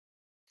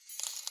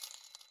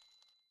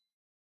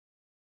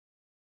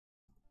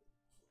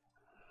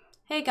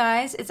Hey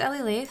guys, it's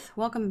Ellelaith.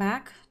 Welcome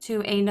back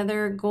to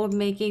another gold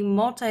making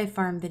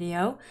multi-farm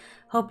video.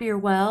 Hope you're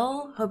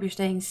well, hope you're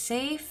staying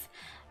safe,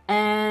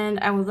 and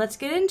let's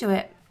get into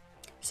it.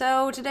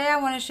 So today I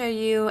want to show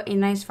you a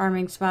nice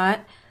farming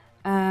spot.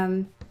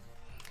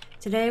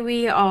 Today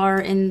we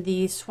are in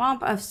the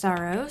Swamp of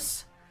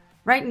Sorrows,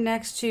 right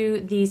next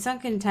to the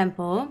Sunken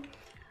Temple.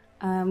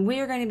 We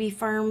are going to be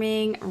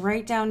farming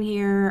right down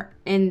here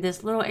in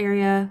this little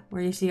area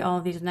where you see all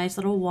of these nice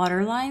little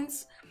water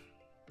lines.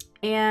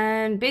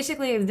 And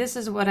basically, this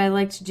is what I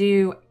like to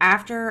do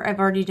after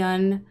I've already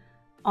done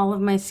all of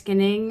my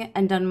skinning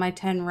and done my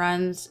 10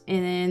 runs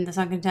in the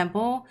Sunken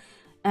Temple.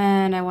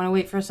 And I want to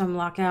wait for some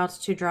lockouts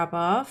to drop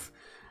off.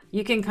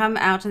 You can come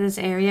out to this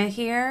area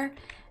here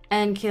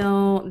and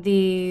kill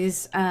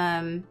these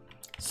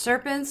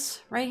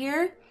serpents right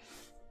here,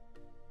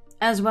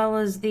 as well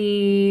as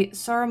the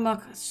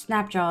Soromuk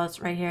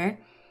Snapjaws right here.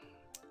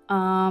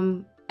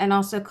 And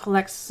also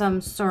collect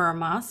some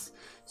Soromoss.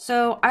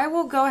 So I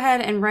will go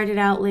ahead and write it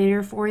out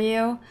later for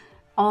you,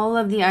 all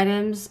of the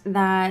items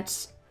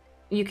that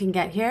you can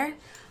get here.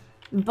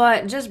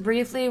 But just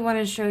briefly want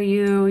to show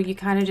you, you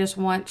kind of just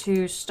want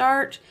to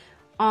start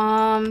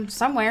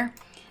somewhere.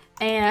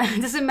 And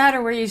it doesn't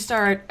matter where you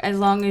start as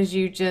long as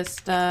you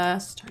just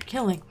start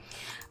killing.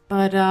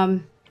 But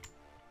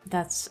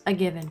that's a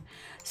given.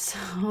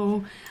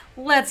 So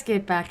let's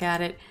get back at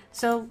it.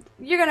 So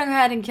you're going to go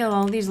ahead and kill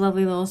all these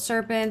lovely little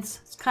serpents.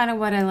 It's kind of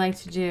what I like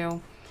to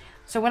do.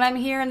 So when I'm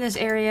here in this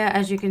area,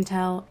 as you can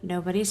tell,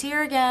 nobody's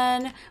here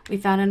again. We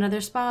found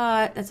another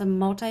spot that's a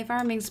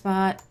multi-farming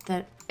spot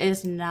that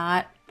is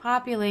not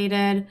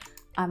populated.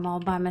 I'm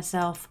all by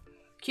myself.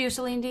 Cue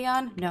Celine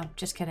Dion? No,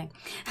 just kidding.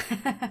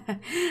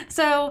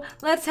 So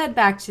let's head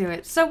back to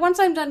it. So once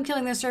I'm done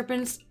killing the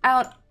serpents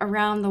out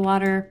around the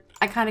water,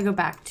 I kind of go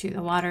back to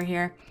the water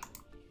here.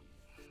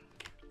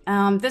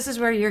 This is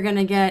where you're going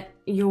to get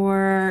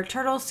your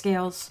turtle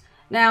scales.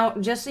 Now,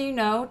 just so you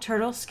know,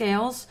 turtle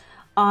scales,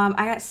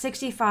 I got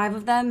 65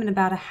 of them in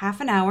about a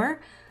half an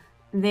hour.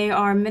 They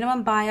are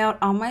minimum buyout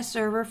on my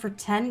server for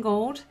 10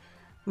 gold.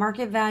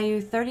 Market value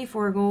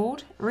 34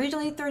 gold.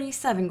 Originally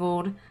 37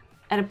 gold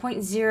at a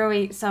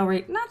 0.08 sell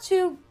rate. Not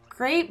too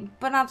great,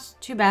 but not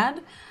too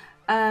bad.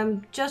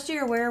 Just so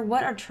you're aware,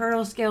 what are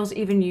turtle scales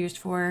even used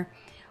for?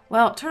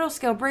 Well, turtle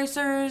scale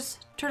bracers,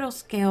 turtle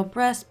scale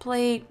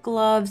breastplate,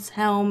 gloves,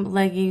 helm,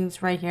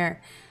 leggings right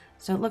here.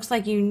 So it looks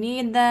like you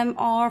need them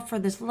all for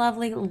this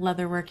lovely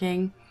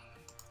leatherworking.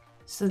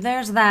 So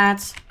there's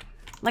that.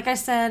 Like I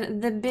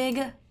said, the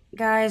big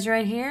guys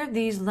right here,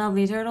 these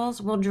lovely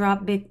turtles, will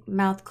drop big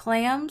mouth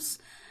clams.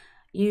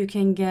 You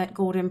can get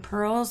golden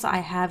pearls. I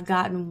have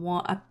gotten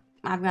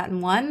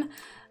one.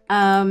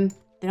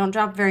 They don't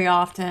drop very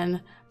often,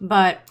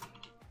 but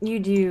you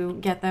do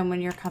get them when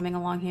you're coming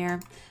along here.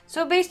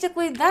 So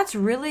basically, that's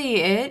really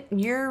it.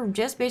 You're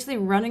just basically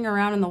running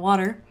around in the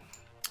water.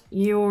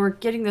 You're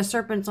getting the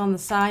serpents on the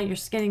side. You're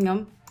skinning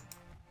them.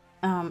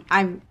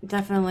 I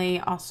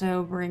definitely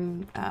also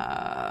bring,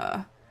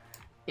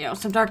 you know,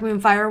 some Dark Moon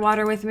Fire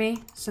Water with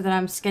me so that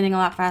I'm skinning a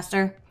lot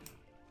faster.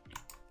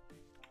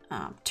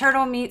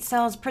 Turtle meat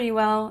sells pretty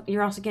well.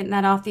 You're also getting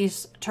that off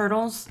these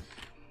turtles.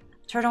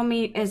 Turtle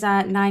meat is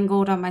at 9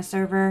 gold on my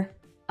server.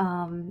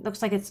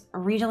 Looks like it's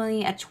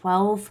regionally at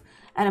 12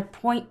 at a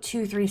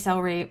 0.23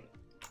 sell rate.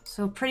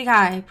 So pretty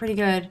high, pretty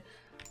good.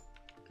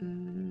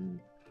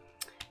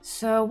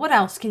 So what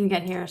else can you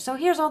get here? So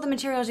here's all the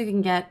materials you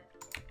can get.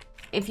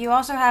 If you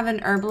also have an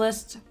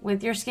herbalist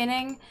with your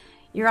skinning,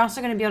 you're also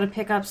going to be able to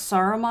pick up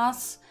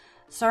Soromoss.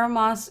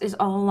 Soromoss is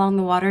all along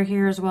the water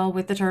here as well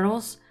with the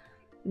turtles.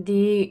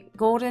 The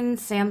golden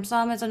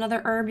samsum is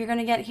another herb you're going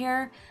to get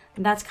here.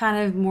 That's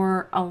kind of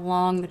more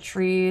along the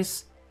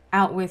trees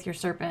out with your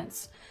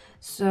serpents.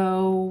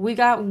 So we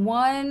got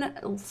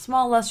one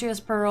small lustrous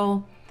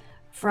pearl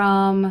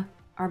from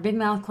our big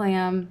mouth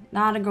clam,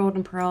 not a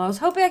golden pearl. I was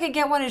hoping I could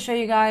get one to show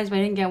you guys, but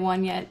I didn't get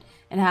one yet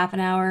in half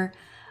an hour.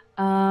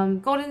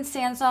 Golden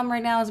Sandsum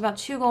right now is about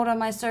 2 gold on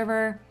my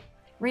server.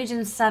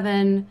 Region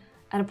 7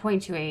 at a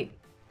 0.28.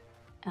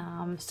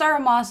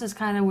 Soromoss is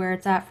kind of where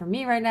it's at for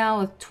me right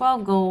now with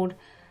 12 gold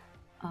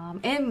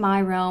in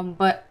my realm,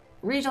 but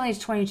regionally it's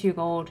 22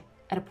 gold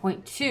at a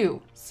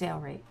 0.2 sale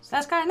rate. So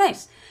that's kind of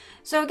nice.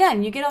 So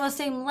again, you get all the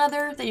same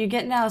leather that you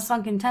get now at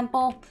Sunken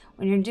Temple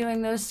when you're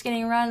doing those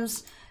skinning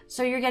runs.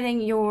 So you're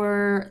getting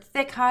your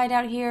thick hide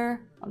out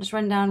here. I'll just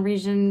run down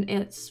region.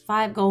 It's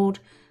 5 gold.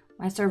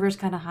 My server's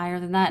kind of higher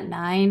than that,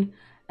 9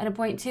 at a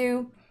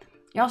 0.2.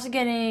 You're also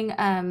getting,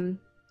 I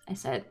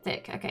said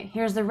thick. Okay,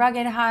 here's the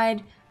rugged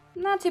hide.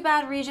 Not too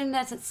bad region,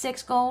 that's at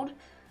 6 gold,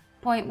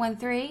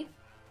 0.13.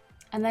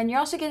 And then you're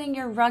also getting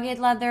your rugged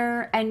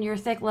leather and your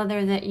thick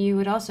leather that you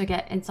would also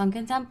get in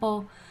Sunken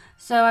Temple.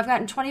 So I've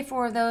gotten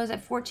 24 of those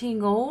at 14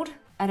 gold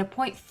at a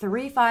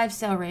 0.35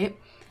 sale rate.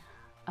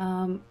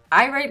 I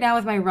right now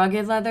with my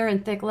rugged leather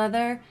and thick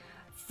leather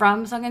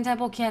from Sunken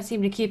Temple can't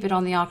seem to keep it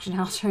on the auction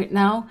house right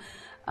now.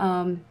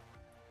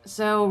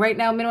 So right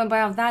now minimum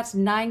buyout, that's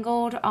 9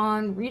 gold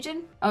on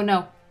region. Oh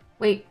no,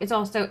 wait, it's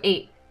also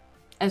 8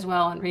 as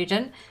well on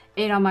region.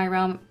 8 on my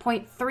realm,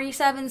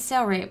 0.37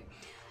 sale rate.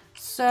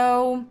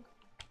 So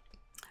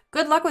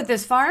good luck with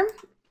this farm.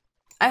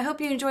 I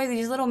hope you enjoy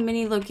these little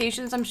mini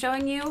locations I'm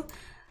showing you.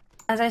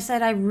 As I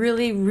said, I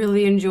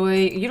really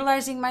enjoy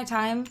utilizing my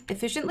time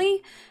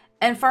efficiently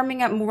and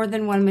farming up more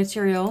than one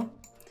material.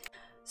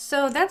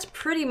 So that's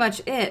pretty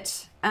much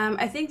it.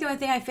 I think the only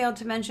thing I failed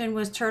to mention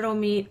was turtle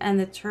meat and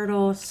the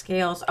turtle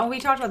scales. Oh, we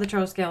talked about the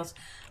turtle scales.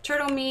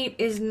 Turtle meat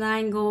is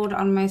 9 gold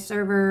on my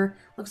server.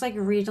 Looks like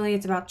regionally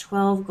it's about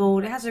 12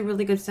 gold. It has a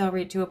really good sell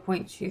rate to a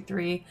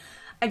 0.23.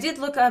 I did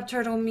look up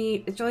turtle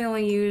meat. It's really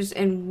only used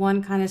in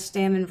one kind of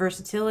stamina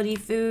versatility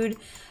food.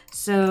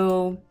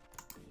 So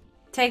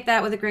take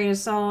that with a grain of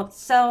salt.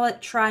 Sell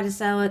it, try to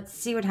sell it,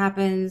 see what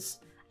happens.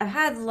 I've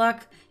had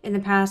luck in the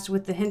past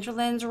with the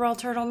hinterlands raw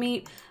turtle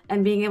meat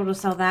and being able to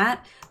sell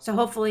that. So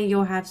hopefully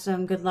you'll have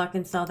some good luck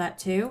and sell that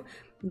too.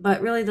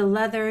 But really the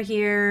leather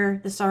here,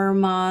 the sorrow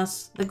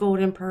moss, the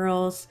golden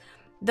pearls,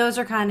 those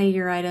are kind of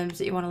your items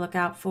that you want to look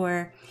out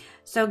for.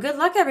 So good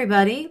luck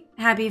everybody.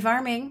 Happy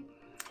farming.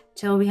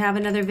 Till we have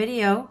another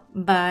video.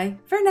 Bye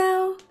for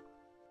now.